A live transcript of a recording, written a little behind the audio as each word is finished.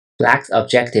Black's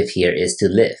objective here is to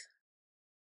live.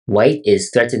 White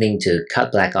is threatening to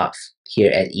cut black off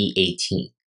here at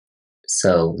e18.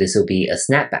 So this will be a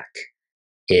snapback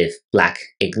if black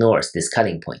ignores this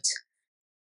cutting point.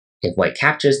 If white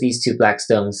captures these two black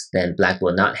stones, then black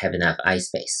will not have enough eye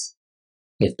space.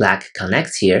 If black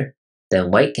connects here,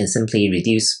 then white can simply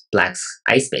reduce black's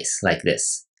eye space like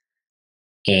this.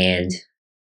 And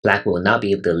black will not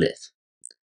be able to live.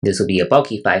 This will be a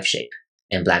bulky 5 shape,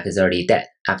 and black is already dead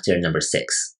after number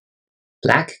 6.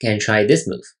 Black can try this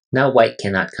move. Now white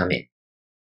cannot come in.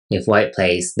 If white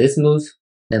plays this move,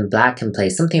 then black can play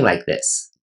something like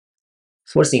this,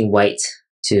 forcing white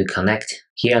to connect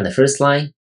here on the first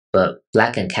line, but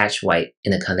black can catch white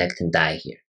in a connect and die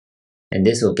here. And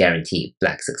this will guarantee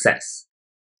black success.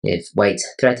 If white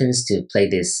threatens to play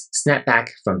this snapback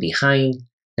from behind,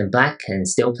 then black can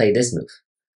still play this move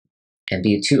and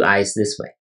build 2 eyes this way.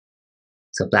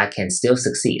 So black can still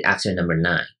succeed after number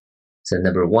 9. So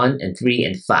number 1 and 3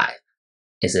 and 5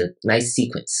 is a nice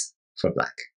sequence for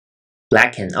black.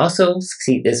 Black can also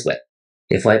succeed this way.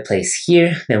 If white plays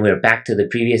here, then we're back to the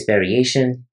previous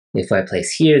variation. If white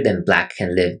plays here, then black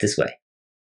can live this way.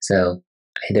 So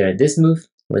either this move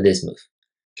or this move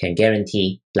can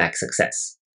guarantee black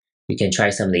success. You can try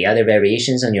some of the other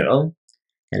variations on your own,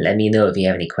 and let me know if you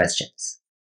have any questions.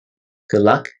 Good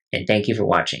luck, and thank you for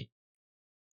watching.